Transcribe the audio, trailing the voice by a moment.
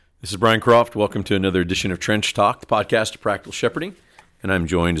This is Brian Croft. Welcome to another edition of Trench Talk, the podcast of practical shepherding. And I'm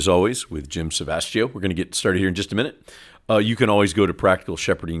joined, as always, with Jim Savastio. We're going to get started here in just a minute. You can always go to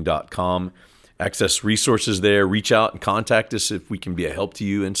practicalshepherding.com, access resources there, reach out and contact us if we can be a help to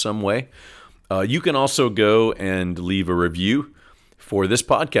you in some way. You can also go and leave a review for this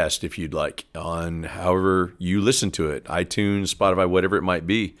podcast if you'd like, on however you listen to it, iTunes, Spotify, whatever it might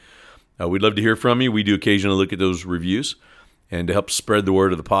be. We'd love to hear from you. We do occasionally look at those reviews and to help spread the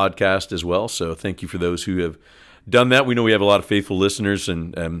word of the podcast as well. So thank you for those who have done that. We know we have a lot of faithful listeners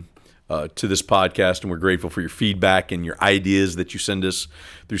and to this podcast, and we're grateful for your feedback and your ideas that you send us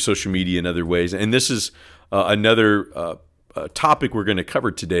through social media and other ways. And this is another topic we're going to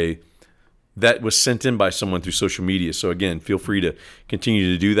cover today that was sent in by someone through social media. So again, feel free to continue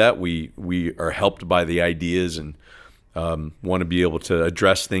to do that. We are helped by the ideas and want to be able to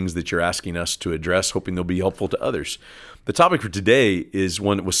address things that you're asking us to address, hoping they'll be helpful to others. The topic for today is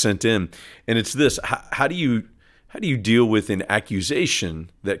one that was sent in, and it's this: how do you deal with an accusation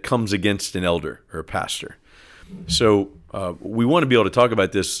that comes against an elder or a pastor? So we want to be able to talk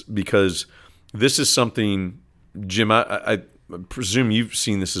about this because this is something, Jim, I presume you've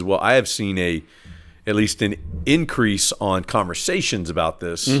seen this as well. I have seen at least an increase on conversations about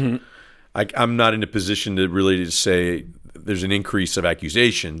this. Mm-hmm. I'm not in a position to really say there's an increase of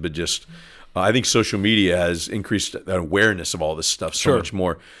accusation, but just I think social media has increased that awareness of all this stuff so much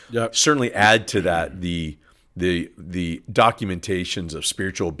more. Yep. Certainly add to that the documentations of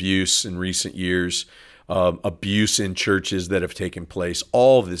spiritual abuse in recent years, abuse in churches that have taken place.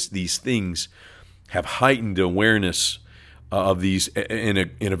 All of these things have heightened awareness of these in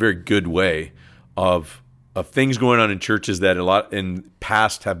a very good way of things going on in churches that a lot in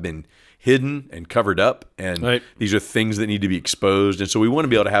past have been hidden and covered up, and These are things that need to be exposed. And so we want to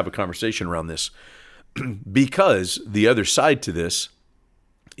be able to have a conversation around this because the other side to this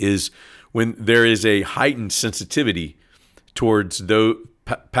is when there is a heightened sensitivity towards those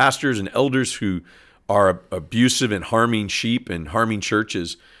pastors and elders who are abusive and harming sheep and harming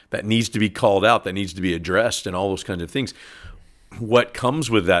churches, that needs to be called out, that needs to be addressed, and all those kinds of things. What comes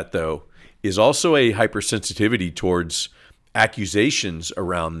with that, though, is also a hypersensitivity towards accusations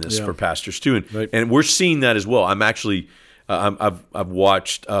around this for pastors too, and we're seeing that as well. I'm actually I've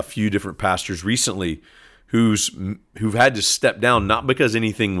watched a few different pastors recently who've had to step down, not because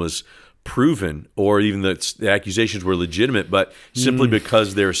anything was proven or even that the accusations were legitimate, but simply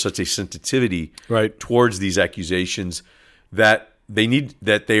because there's such a sensitivity towards these accusations that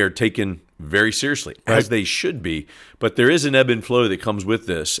they are taken very seriously, as they should be. But there is an ebb and flow that comes with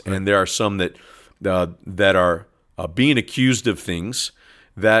this, and there are some that are being accused of things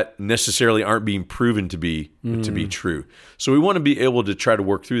that necessarily aren't being proven to be true. So we want to be able to try to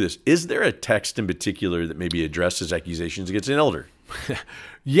work through this. Is there a text in particular that maybe addresses accusations against an elder?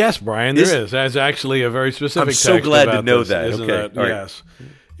 Yes, Brian, there is. That's actually a very specific text. I'm so glad about to know this, that. isn't Okay. it? Yes.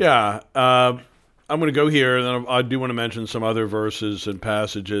 Yeah. I'm going to go here, and then I do want to mention some other verses and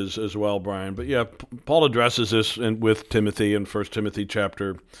passages as well, Brian. But yeah, Paul addresses this with Timothy in 1 Timothy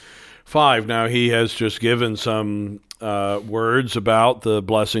chapter 5. Now, he has just given some words about the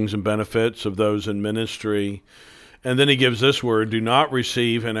blessings and benefits of those in ministry. And then he gives this word: do not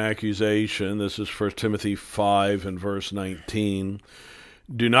receive an accusation. This is 1 Timothy 5 and verse 19.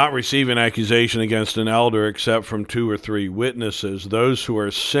 Do not receive an accusation against an elder except from 2 or 3 witnesses. Those who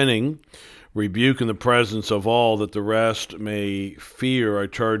are sinning, rebuke in the presence of all, that the rest may fear. I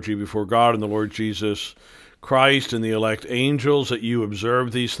charge you before God and the Lord Jesus Christ and the elect angels that you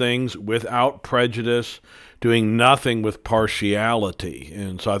observe these things without prejudice, doing nothing with partiality.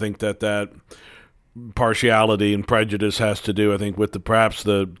 And so I think that partiality and prejudice has to do, I think, with perhaps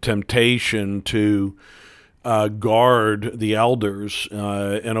the temptation to guard the elders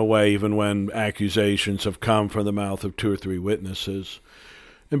in a way, even when accusations have come from the mouth of 2 or 3 witnesses.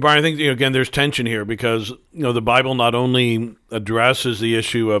 And Brian, I think, again, there's tension here because, the Bible not only addresses the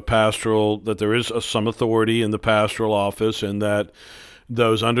issue of pastoral, that there is some authority in the pastoral office, and that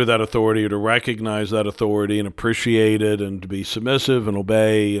those under that authority are to recognize that authority and appreciate it and to be submissive and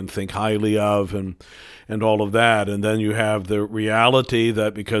obey and think highly of and all of that. And then you have the reality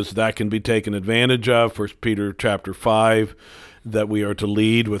that because that can be taken advantage of, 1 Peter chapter 5, that we are to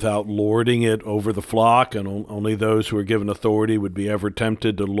lead without lording it over the flock, and only those who are given authority would be ever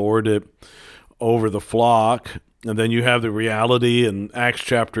tempted to lord it over the flock. And then you have the reality in Acts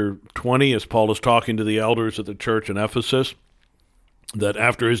chapter 20, as Paul is talking to the elders at the church in Ephesus, that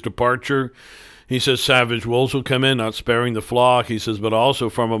after his departure, he says, savage wolves will come in, not sparing the flock. He says, but also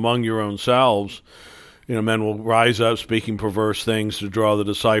from among your own selves Men will rise up speaking perverse things to draw the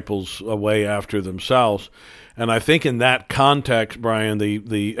disciples away after themselves. And I think in that context, Brian,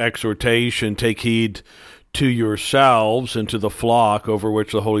 the exhortation, take heed to yourselves and to the flock over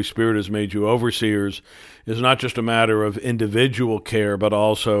which the Holy Spirit has made you overseers, is not just a matter of individual care, but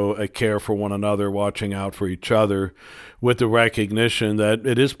also a care for one another, watching out for each other, with the recognition that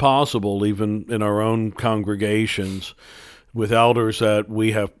it is possible, even in our own congregations, with elders that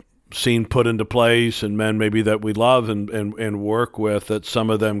we have seen put into place and men maybe that we love and work with, that some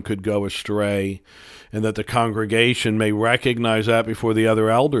of them could go astray, and that the congregation may recognize that before the other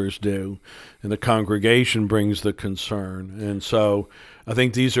elders do, and the congregation brings the concern. And so I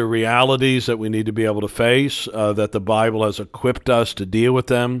think these are realities that we need to be able to face, that the Bible has equipped us to deal with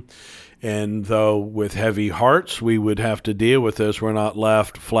them. And though with heavy hearts we would have to deal with this, we're not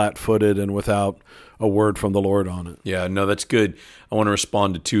left flat-footed and without a word from the Lord on it. Yeah, no, that's good. I want to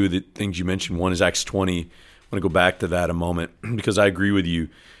respond to two of the things you mentioned. One is Acts 20. I want to go back to that a moment because I agree with you.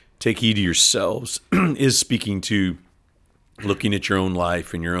 Take heed to yourselves is speaking to looking at your own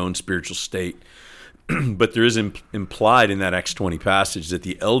life and your own spiritual state. But there is implied in that Acts 20 passage that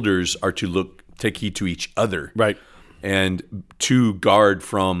the elders are to take heed to each other. Right. And to guard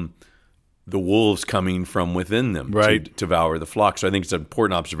from the wolves coming from within them, right, to devour the flock. So I think it's an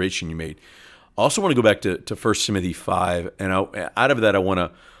important observation you made. I also want to go back to 1 Timothy 5, and out of that I want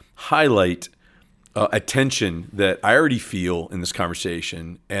to highlight a tension that I already feel in this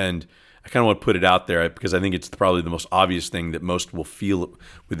conversation, and I kind of want to put it out there because I think it's probably the most obvious thing that most will feel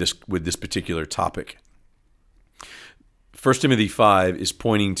with this particular topic. 1 Timothy 5 is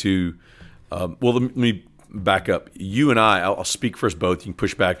pointing to, let me back up. You and I'll speak first both. You can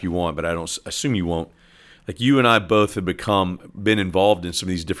push back if you want, but I don't assume you won't. Like you and I both have been involved in some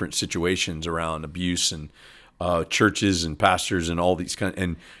of these different situations around abuse and churches and pastors and all these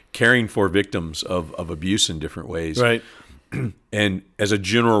and caring for victims of abuse in different ways. Right. And as a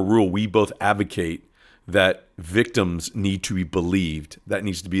general rule, we both advocate that victims need to be believed. That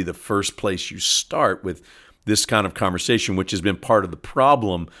needs to be the first place you start with this kind of conversation, which has been part of the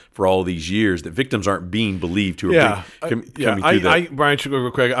problem for all these years, that victims aren't being believed who are coming through that. Brian, should go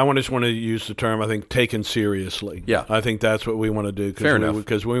real quick. I just want to use the term, I think, taken seriously. Yeah. I think that's what we want to do. Fair enough.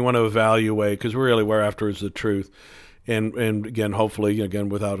 Because we want to evaluate, because really we're after is the truth. And again, hopefully,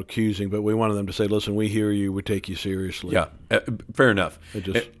 without accusing, but we wanted them to say, listen, we hear you, we take you seriously. Yeah, fair enough.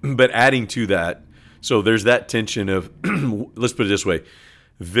 But adding to that, so there's that tension of, let's put it this way,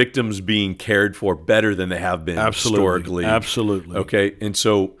 victims being cared for better than they have been historically. Absolutely. Okay, and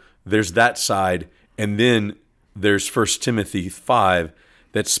so there's that side, and then there's 1 Timothy 5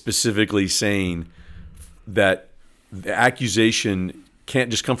 that's specifically saying that the accusation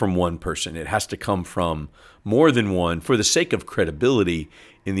can't just come from one person. It has to come from more than one for the sake of credibility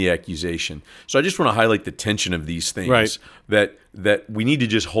in the accusation. So I just want to highlight the tension of these things, right, that we need to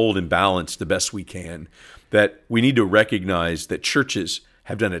just hold in balance the best we can, that we need to recognize that churches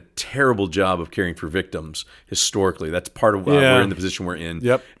have done a terrible job of caring for victims historically. That's part of why we're in the position we're in,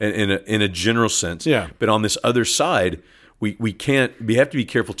 yep, in a general sense. Yeah. But on this other side, we have to be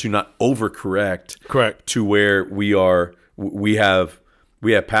careful to not overcorrect. Correct. To where we have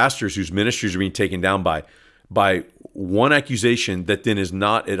pastors whose ministries are being taken down by one accusation that then is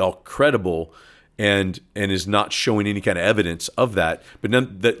not at all credible and is not showing any kind of evidence of that. But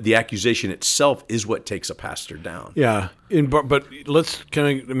then the accusation itself is what takes a pastor down. Yeah. But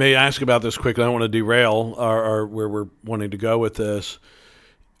may I ask about this quickly? I don't want to derail our where we're wanting to go with this.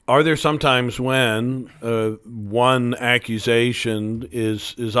 Are there sometimes when one accusation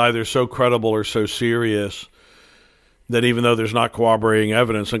is either so credible or so serious that even though there's not corroborating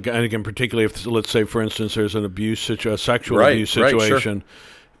evidence, and again, particularly if, let's say, for instance, there's an sexual abuse situation,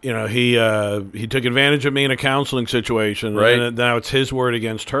 sure. He took advantage of me in a counseling situation, right, and now it's his word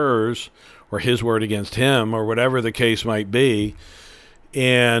against hers, or his word against him, or whatever the case might be,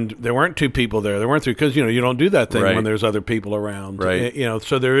 and there weren't two people there. There weren't three, because, you don't do that thing right, when there's other people around. Right.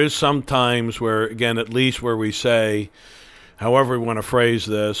 So there is some times where, again, at least where we say, however we want to phrase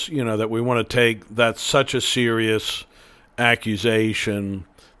this, that we want to take that's such a serious accusation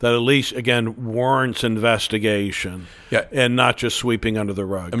that at least, again, warrants investigation, and not just sweeping under the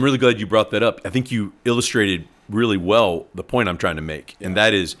rug. I'm really glad you brought that up. I think you illustrated really well the point I'm trying to make, and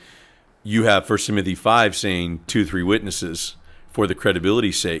that is you have 1 Timothy 5 saying 2-3 witnesses for the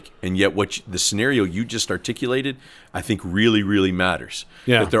credibility's sake, and yet the scenario you just articulated, I think really, really matters.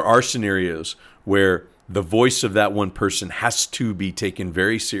 Yeah. That there are scenarios where the voice of that one person has to be taken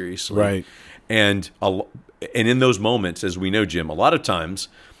very seriously. Right. And in those moments, as we know, Jim, a lot of times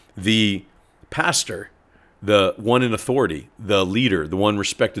the pastor the one in authority, the leader, the one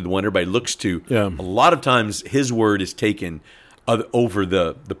respected, the one everybody looks to. Yeah. A lot of times his word is taken over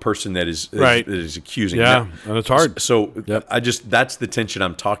the person that is accusing. Yeah, and it's hard. So Yep. that's the tension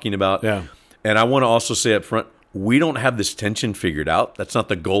I'm talking about. Yeah. And I want to also say up front, we don't have this tension figured out. That's not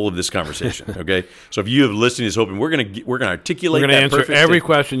the goal of this conversation. Okay, so if you have listened to this, hoping we're going to articulate, We're going to answer every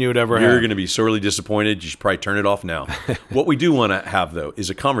question you would ever have. You're going to be sorely disappointed. You should probably turn it off now. What we do want to have, though, is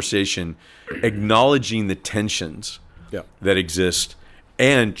a conversation acknowledging the tensions that exist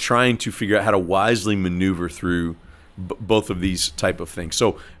and trying to figure out how to wisely maneuver through both of these type of things.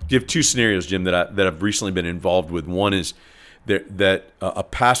 So you have two scenarios, Jim, that I've recently been involved with. One is that a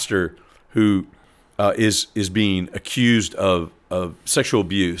pastor who is being accused of sexual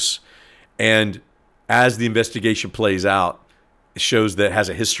abuse, and as the investigation plays out, it shows that it has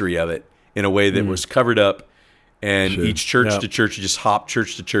a history of it in a way that was covered up, and each church to church just hopped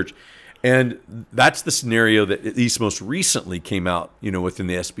church to church. And that's the scenario that at least most recently came out, within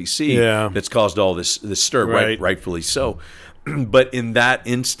the SBC that's caused all this stir, rightfully so. But in that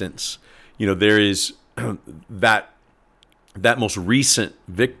instance, there is that most recent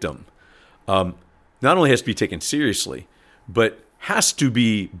victim not only has to be taken seriously, but has to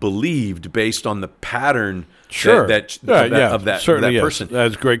be believed based on the pattern of that person.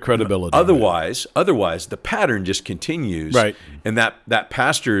 That's great credibility. Otherwise, the pattern just continues, right? And that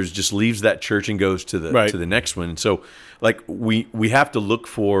pastor just leaves that church and goes to the next one. And so, we have to look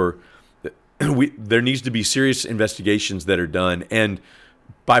for. There needs to be serious investigations that are done and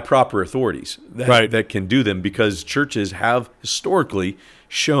by proper authorities that can do them, because churches have historically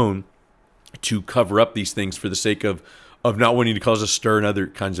shown to cover up these things for the sake of not wanting to cause a stir and other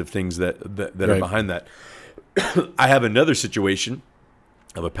kinds of things that are behind that. I have another situation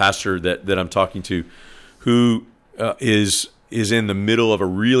of a pastor that I'm talking to who is in the middle of a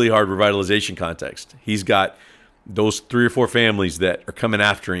really hard revitalization context. He's got those 3 or 4 families that are coming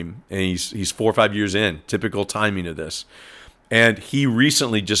after him, and he's 4 or 5 years in, typical timing of this. And he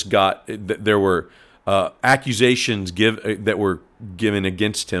recently just got, there were accusations that were given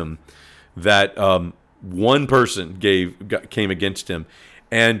against him that one person came against him,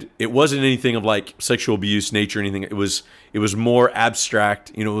 and it wasn't anything of like sexual abuse nature or anything. It was more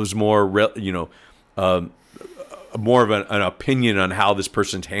abstract. It was more more of an opinion on how this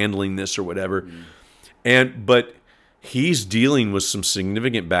person's handling this or whatever. But he's dealing with some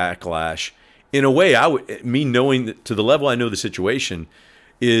significant backlash. In a way, knowing that to the level I know the situation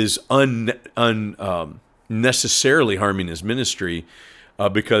is unnecessarily harming his ministry.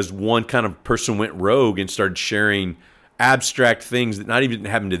 Because one kind of person went rogue and started sharing abstract things that not even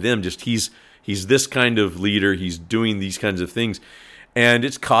happened to them. Just he's this kind of leader. He's doing these kinds of things. And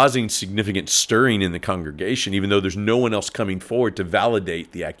it's causing significant stirring in the congregation, even though there's no one else coming forward to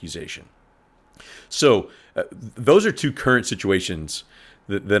validate the accusation. So those are two current situations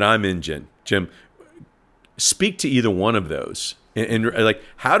that I'm in, Jim. Speak to either one of those. And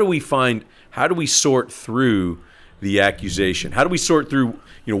how do we sort through the accusation? How do we sort through,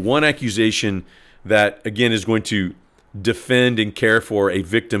 one accusation that, again, is going to defend and care for a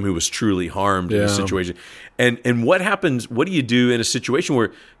victim who was truly harmed in a situation? And what happens, what do you do in a situation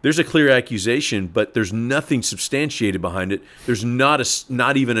where there's a clear accusation, but there's nothing substantiated behind it? There's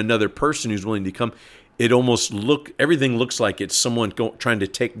not even another person who's willing to come. Everything looks like it's someone trying to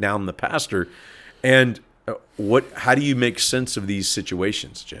take down the pastor. And how do you make sense of these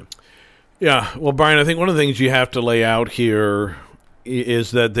situations, Jim? Yeah, well, Brian, I think one of the things you have to lay out here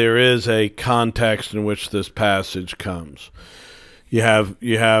is that there is a context in which this passage comes. You have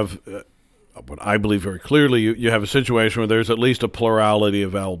what I believe very clearly, you have a situation where there's at least a plurality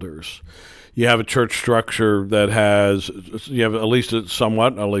of elders. You have a church structure that you have at least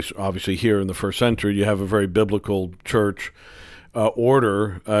obviously here in the first century, you have a very biblical church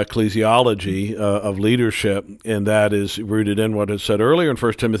order, ecclesiology of leadership, and that is rooted in what is said earlier in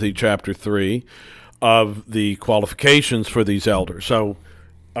 1 Timothy chapter 3 of the qualifications for these elders. So,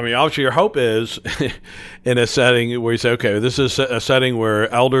 obviously your hope is in a setting where you say, okay, this is a setting where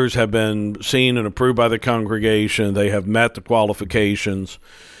elders have been seen and approved by the congregation, they have met the qualifications,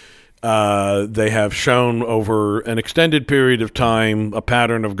 they have shown over an extended period of time a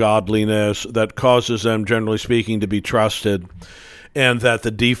pattern of godliness that causes them, generally speaking, to be trusted, and that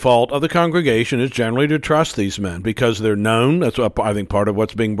the default of the congregation is generally to trust these men because they're known. That's what I think part of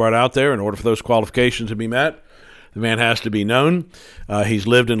what's being brought out there. In order for those qualifications to be met, the man has to be known. He's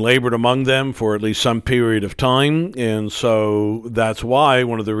lived and labored among them for at least some period of time, and so that's why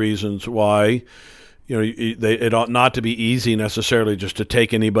one of the reasons why it ought not to be easy necessarily just to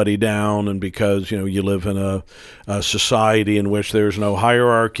take anybody down, and because you live in a society in which there's no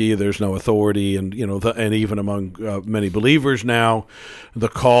hierarchy, there's no authority, and and even among many believers now, the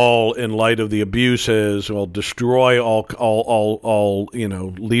call in light of the abuse is, well, destroy all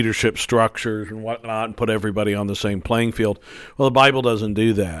leadership structures and whatnot, and put everybody on the same playing field. Well, the Bible doesn't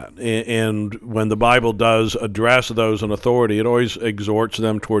do that, and when the Bible does address those in authority, it always exhorts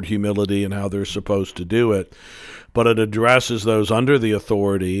them toward humility and how they're supposed to do it, but it addresses those under the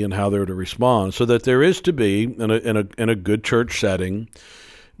authority and how they're to respond, so that there is to be in a good church setting,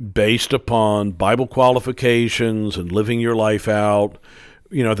 based upon Bible qualifications and living your life out,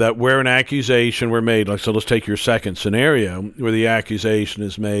 that where an accusation were made, so let's take your second scenario where the accusation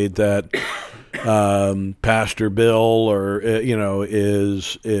is made that Pastor Bill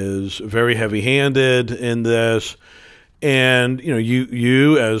is very heavy-handed in this. And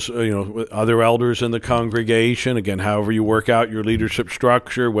you as other elders in the congregation, again, however you work out your leadership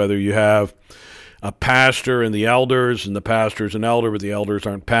structure, whether you have a pastor and the pastor is an elder but the elders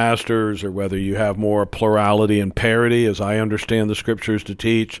aren't pastors, or whether you have more plurality and parity, as I understand the scriptures to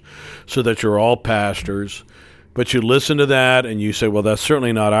teach, so that you're all pastors. But you listen to that and you say, well, that's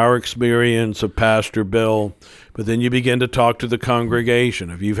certainly not our experience of Pastor Bill. But then you begin to talk to the congregation.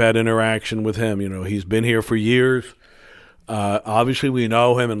 If you've had interaction with him, he's been here for years. Obviously, we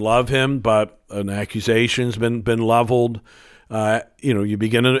know him and love him, but an accusation's been leveled. You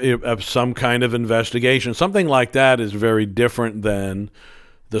begin some kind of investigation. Something like that is very different than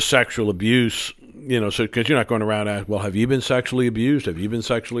the sexual abuse. So because you're not going around and ask, well, have you been sexually abused? Have you been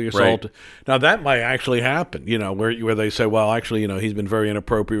sexually assaulted? Right. Now that might actually happen. Where they say, well, actually, he's been very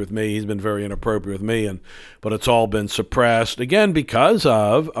inappropriate with me. He's been very inappropriate with me, but it's all been suppressed again because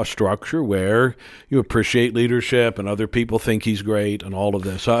of a structure where you appreciate leadership and other people think he's great and all of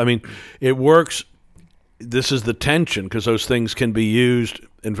this. So it works. This is the tension, because those things can be used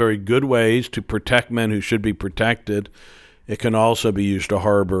in very good ways to protect men who should be protected. It can also be used to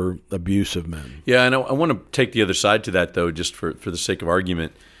harbor abusive men. Yeah, and I want to take the other side to that, though, just for the sake of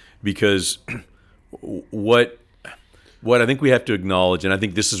argument, because what I think we have to acknowledge, and I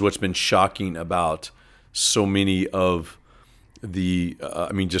think this is what's been shocking about so many of the,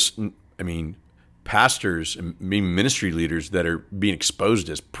 pastors and ministry leaders that are being exposed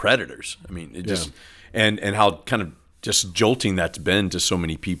as predators. And how kind of just jolting that's been to so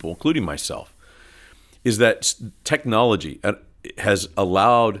many people, including myself, is that technology has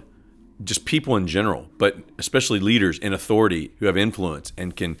allowed just people in general, but especially leaders in authority who have influence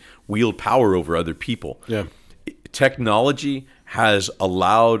and can wield power over other people. Yeah. Technology has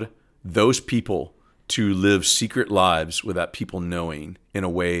allowed those people to live secret lives without people knowing in a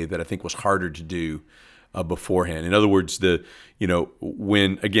way that I think was harder to do beforehand. In other words,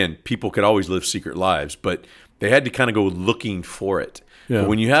 when, again, people could always live secret lives, but they had to kind of go looking for it. Yeah. But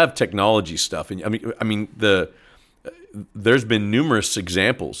when you have technology stuff, and there's been numerous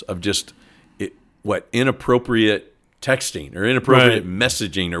examples of just inappropriate texting or inappropriate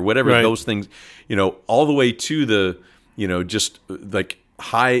messaging or whatever those things, all the way to the, just like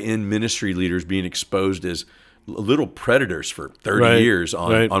high-end ministry leaders being exposed as little predators for 30 years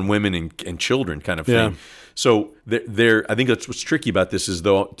on women and children kind of thing. So I think that's what's tricky about this is,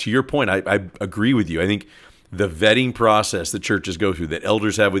 though, to your point, I agree with you. I think the vetting process that churches go through, that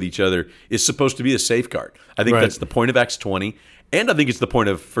elders have with each other, is supposed to be a safeguard. I think that's the point of Acts 20, and I think it's the point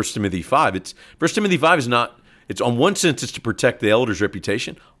of 1 Timothy 5. 1 Timothy 5 is not, it's on one sense, it's to protect the elder's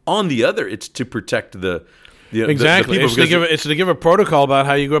reputation. On the other, it's to protect the exactly. The people, it's to give a protocol about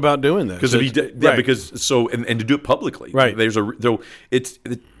how you go about doing this. And to do it publicly. Right. It's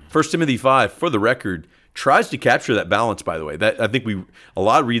 1 Timothy 5, for the record, tries to capture that balance, by the way. That I think a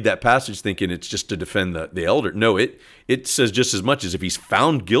lot read that passage thinking it's just to defend the elder. No, it says just as much as if he's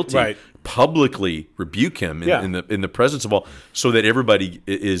found guilty, publicly rebuke him in the presence of all, so that everybody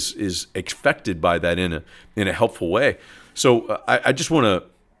is affected by that in a helpful way. So I just want to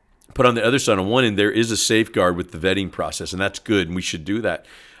put on the other side, on one end, there is a safeguard with the vetting process, and that's good, and we should do that.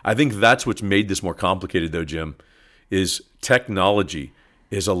 I think that's what's made this more complicated, though, Jim, is technology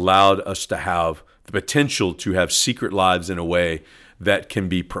has allowed us to have the potential to have secret lives in a way that can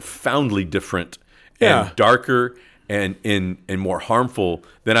be profoundly different and darker and more harmful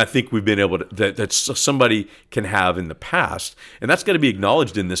than I think we've been able to, that somebody can have in the past. And that's got to be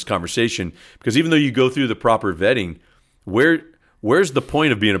acknowledged in this conversation, because even though you go through the proper vetting, where's the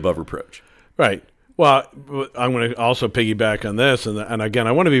point of being above reproach? Right. Well, I'm going to also piggyback on this, and again,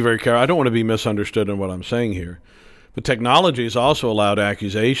 I want to be very careful. I don't want to be misunderstood in what I'm saying here. But technology has also allowed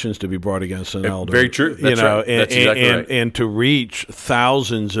accusations to be brought against an elder. Very true. That's right. That's exactly right. And to reach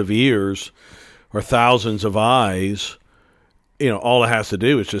thousands of ears or thousands of eyes, all it has to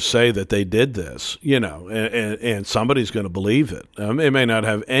do is just say that they did this, and somebody's going to believe it. It may not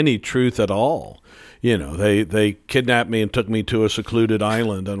have any truth at all. They kidnapped me and took me to a secluded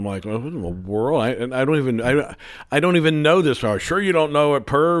island. And I'm like, what in the world? I don't even know this. Sure, you don't know it,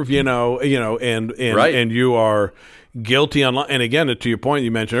 perv. Right. And you are guilty on. And again, to your point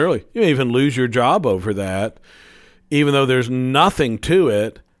you mentioned earlier, you may even lose your job over that, even though there's nothing to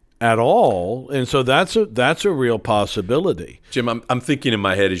it at all. And so that's a real possibility. Jim, I'm thinking in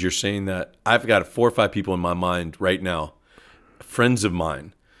my head as you're saying that, I've got 4 or 5 people in my mind right now, friends of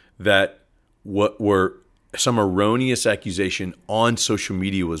mine, that what were some erroneous accusation on social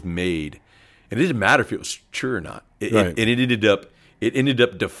media was made, and it didn't matter if it was true or not. It ended up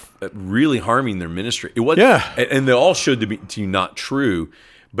really harming their ministry. It wasn't, and they all showed to you not true,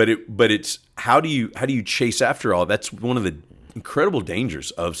 but it's how do you chase after all? That's one of the incredible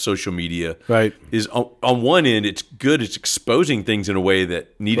dangers of social media. Right. Is on one end, it's good, it's exposing things in a way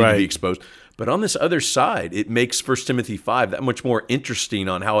that needed to be exposed. But on this other side, it makes 1 Timothy 5 that much more interesting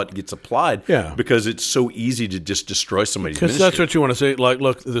on how it gets applied, because it's so easy to just destroy somebody's ministry. Because that's what you want to say. Like,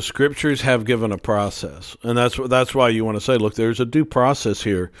 look, the Scriptures have given a process, and that's why you want to say, look, there's a due process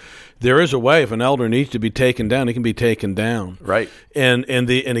here. There is a way. If an elder needs to be taken down, he can be taken down. Right. And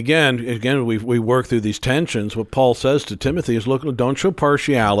again, we work through these tensions. What Paul says to Timothy is, look, don't show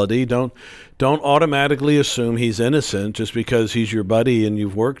partiality. Don't automatically assume he's innocent just because he's your buddy and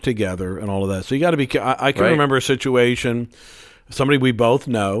you've worked together and all of that. So you got to be. I can remember a situation, somebody we both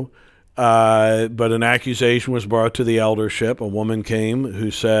know, but an accusation was brought to the eldership. A woman came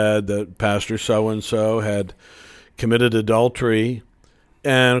who said that Pastor so-and-so had committed adultery.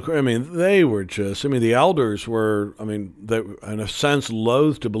 And, they were just, the elders were, they were, in a sense,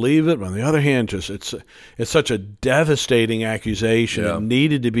 loath to believe it. But on the other hand, it's such a devastating accusation. It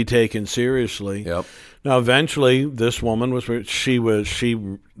needed to be taken seriously. Yep. Now, eventually, this woman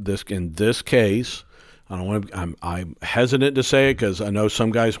in this case, I'm hesitant to say it because I know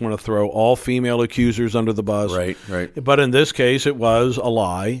some guys want to throw all female accusers under the bus. Right. But in this case, it was a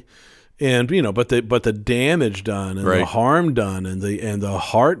lie. And but the damage done and the harm done and the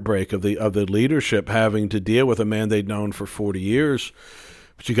heartbreak of the leadership having to deal with a man they'd known for 40 years.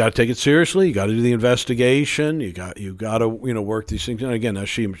 But you got to take it seriously. You got to do the investigation. You got to work these things. And again, as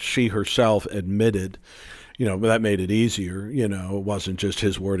she herself admitted, that made it easier. It wasn't just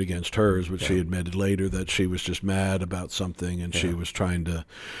his word against hers, but she admitted later that she was just mad about something and she was trying to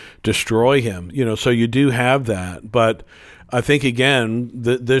destroy him. So you do have that, but I think, again,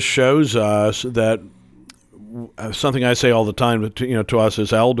 this shows us that something I say all the time to us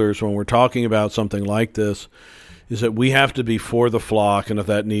as elders when we're talking about something like this is that we have to be for the flock, and if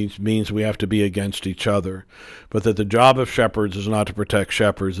that means we have to be against each other. But that the job of shepherds is not to protect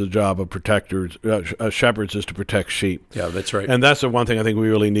shepherds. The job of shepherds is to protect sheep. Yeah, that's right. And that's the one thing I think we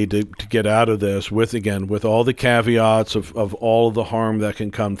really need to get out of this with all the caveats of all of the harm that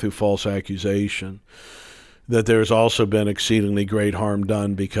can come through false accusation. That there's also been exceedingly great harm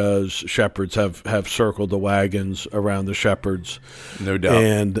done because shepherds have circled the wagons around the shepherds. No doubt.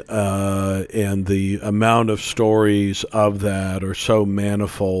 And the amount of stories of that are so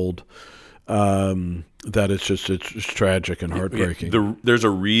manifold that it's tragic and heartbreaking. There's a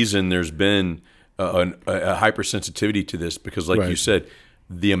reason there's been a hypersensitivity to this because, like you said,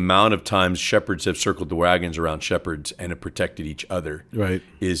 the amount of times shepherds have circled the wagons around shepherds and have protected each other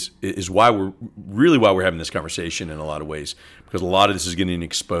is why we're having this conversation in a lot of ways, because a lot of this is getting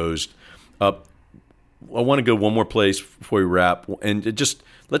exposed. I want to go one more place before we wrap, and just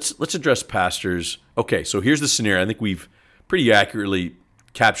let's address pastors. Okay, so here's the scenario. I think we've pretty accurately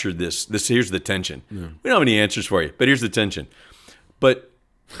captured this. Here's the tension. Yeah. We don't have any answers for you, but here's the tension. But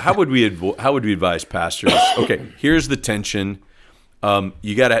how would we advise pastors? Okay, here's the tension.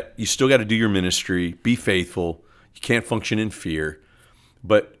 You still got to do your ministry, be faithful. You can't function in fear.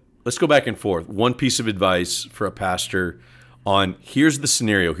 But let's go back and forth. One piece of advice for a pastor on here's the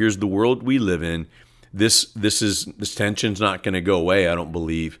scenario, here's the world we live in. This tension's not going to go away, I don't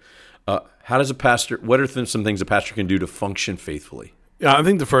believe. What are some things a pastor can do to function faithfully? Yeah, I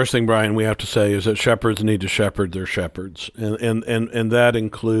think the first thing, Brian, we have to say is that shepherds need to shepherd their shepherds. And that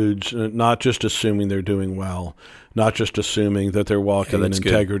includes not just assuming they're doing well, not just assuming that they're walking in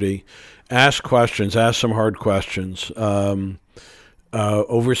integrity. Good. Ask questions, ask some hard questions.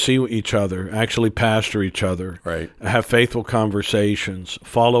 Oversee each other, actually pastor each other. Right. Have faithful conversations,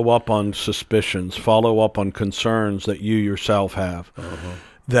 follow up on suspicions, follow up on concerns that you yourself have. Uh-huh.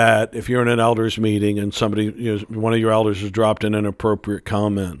 That if you're in an elders meeting and somebody, one of your elders has dropped an inappropriate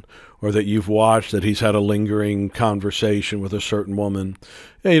comment, or that you've watched that he's had a lingering conversation with a certain woman.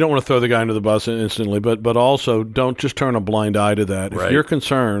 Yeah, you don't want to throw the guy under the bus instantly, but also don't just turn a blind eye to that. Right. If you're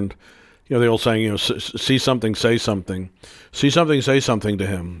concerned, the old saying, see something, say something. See something, say something to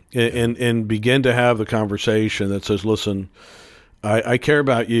him, and begin to have the conversation that says, listen, I care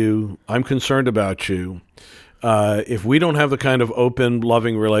about you. I'm concerned about you. If we don't have the kind of open,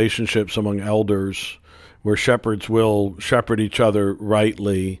 loving relationships among elders where shepherds will shepherd each other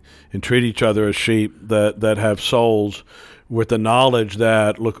rightly and treat each other as sheep that have souls, with the knowledge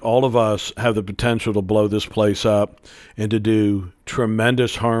that, look, all of us have the potential to blow this place up and to do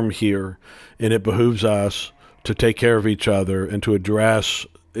tremendous harm here, and it behooves us to take care of each other and to address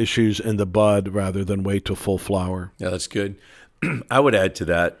issues in the bud rather than wait till full flower. Yeah, that's good. I would add to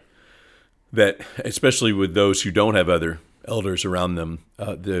that especially with those who don't have other elders around them,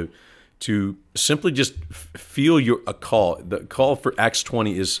 to simply just feel a call. The call for Acts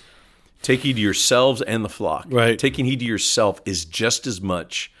 20 is take heed to yourselves and the flock. Right. Taking heed to yourself is just as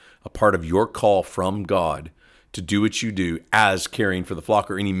much a part of your call from God to do what you do as caring for the flock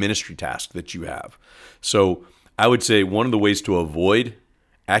or any ministry task that you have. So I would say one of the ways to avoid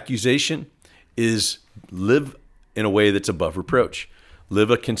accusation is live in a way that's above reproach. Live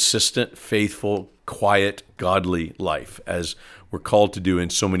a consistent, faithful, quiet, godly life, as we're called to do in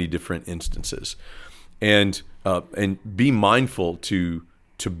so many different instances. And be mindful to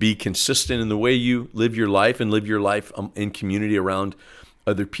be consistent in the way you live your life and live your life in community around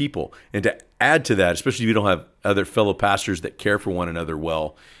other people. And to add to that, especially if you don't have other fellow pastors that care for one another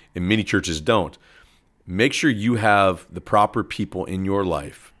well, and many churches don't, make sure you have the proper people in your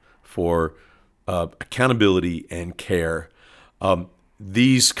life for accountability and care.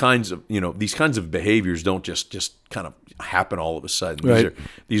 These kinds of behaviors don't just kind of happen all of a sudden. Right.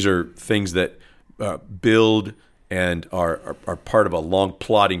 These are things that build and are part of a long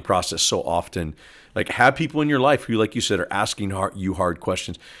plotting process so often. Like, have people in your life who, like you said, are asking you hard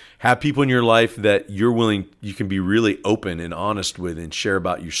questions. Have people in your life that you can be really open and honest with and share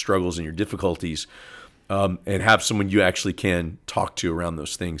about your struggles and your difficulties, and have someone you actually can talk to around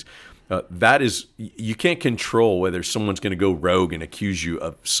those things. You can't control whether someone's going to go rogue and accuse you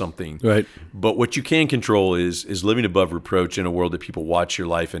of something. Right. But what you can control is living above reproach in a world that people watch your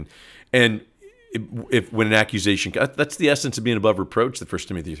life. And when an accusation, that's the essence of being above reproach that 1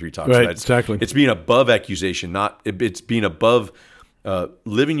 Timothy 3 talks right, about. Exactly. It's being above accusation, it's being above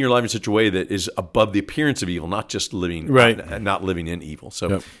living your life in such a way that is above the appearance of evil, not just living, not living in evil.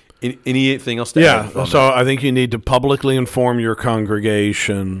 So anything else to add? Yeah, so I think you need to publicly inform your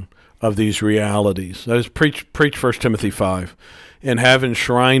congregation of these realities. That is, preach 1 Timothy 5, and have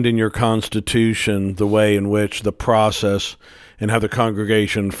enshrined in your constitution the way in which the process and how the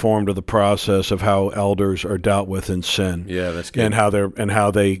congregation formed of the process of how elders are dealt with in sin. Yeah, that's good. And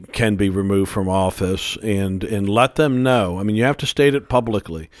how they can be removed from office, and let them know. I mean, you have to state it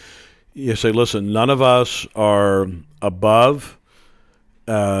publicly. You say, listen, none of us are above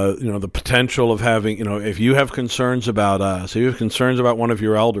the potential of having, if you have concerns about us, if you have concerns about one of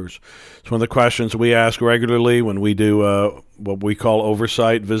your elders, it's one of the questions we ask regularly when we do what we call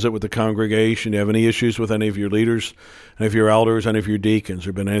oversight visit with the congregation. Do you have any issues with any of your leaders, any of your elders, any of your deacons?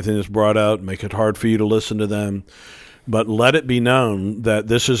 There been anything that's brought out, make it hard for you to listen to them? But let it be known that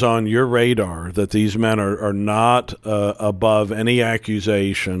this is on your radar, that these men are not above any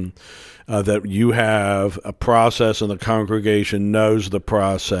accusation, that you have a process and the congregation knows the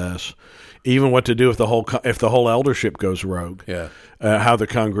process, even what to do if the whole eldership goes rogue. Yeah. How the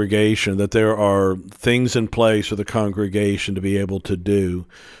congregation, that there are things in place for the congregation to be able to do.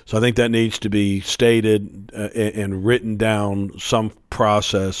 So I think that needs to be stated and written down, some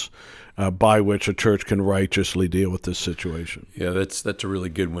process by which a church can righteously deal with this situation. Yeah, that's a really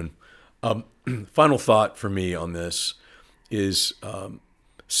good one. Final thought for me on this is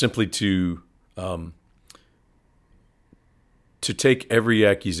simply to take every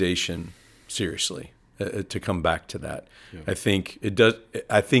accusation seriously. To come back to that, yeah. I think it does.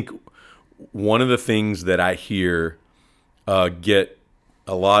 I think one of the things that I hear get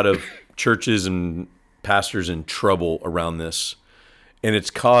a lot of churches and pastors in trouble around this, and it's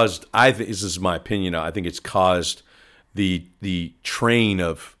caused. This is my opinion. I think it's caused the train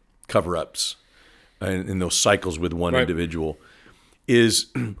of cover-ups and those cycles with one individual. Is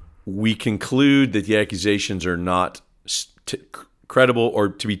we conclude that the accusations are not credible or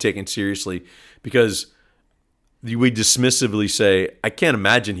to be taken seriously because we dismissively say, "I can't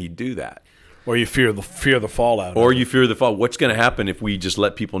imagine he'd do that," or you fear the fallout, or you fear the fall. What's going to happen if we just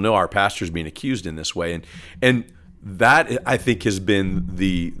let people know our pastor's being accused in this way? And that, I think, has been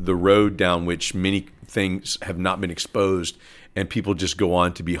the road down which many things have not been exposed, and people just go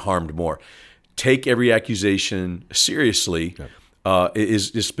on to be harmed more. Take every accusation seriously.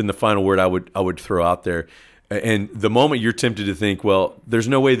 Is just been the final word I would throw out there. And the moment you're tempted to think, well, there's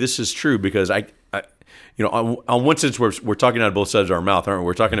no way this is true, because on one sense we're talking out of both sides of our mouth, aren't we?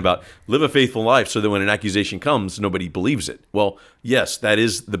 We're talking about live a faithful life so that when an accusation comes, nobody believes it. Well, yes, that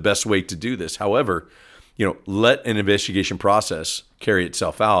is the best way to do this. However, let an investigation process carry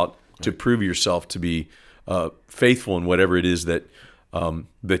itself out to prove yourself to be faithful in whatever it is that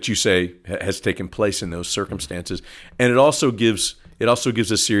you say has taken place in those circumstances. And it also gives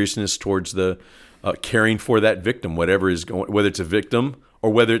a seriousness towards the caring for that victim, whatever is going, whether it's a victim or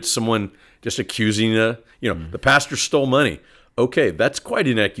whether it's someone just accusing the pastor stole money. Okay, that's quite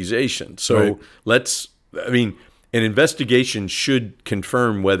an accusation. So an investigation should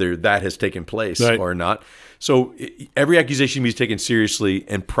confirm whether that has taken place or not. So every accusation needs to be taken seriously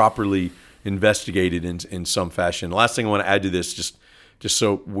and properly investigated in some fashion. The last thing I want to add to this, just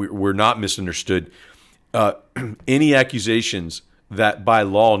so we're not misunderstood, any accusations that by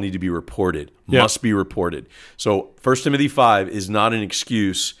law need to be reported must be reported. So 1 Timothy 5 is not an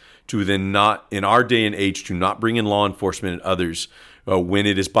excuse to then not, in our day and age, to not bring in law enforcement and others when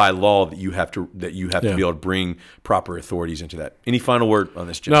it is by law that you have to be able to bring proper authorities into that. Any final word on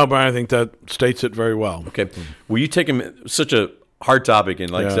this, Jim? No, Brian, I think that states it very well. Okay. Will you take such a hard topic, and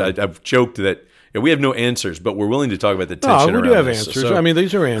like I said, I've joked that we have no answers, but we're willing to talk about the tension around we do have this. answers. So,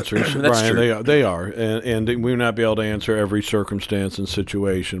 these are answers, that's Brian. true. They are. And we will not be able to answer every circumstance and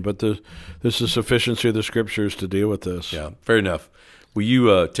situation, but this is the sufficiency of the Scriptures to deal with this. Yeah, fair enough. Will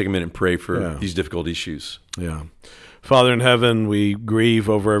you take a minute and pray for these difficult issues? Yeah. Father in heaven, we grieve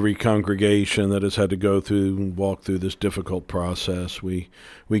over every congregation that has had to go through and walk through this difficult process. We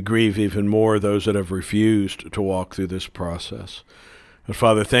grieve even more those that have refused to walk through this process. But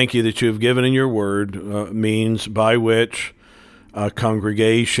Father, thank you that you have given in your word means by which a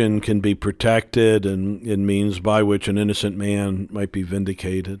congregation can be protected and means by which an innocent man might be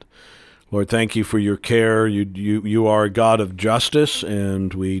vindicated. Lord, thank you for your care. You are a God of justice,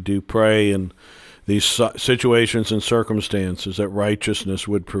 and we do pray in these situations and circumstances that righteousness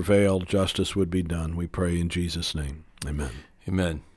would prevail, justice would be done. We pray in Jesus' name. Amen. Amen.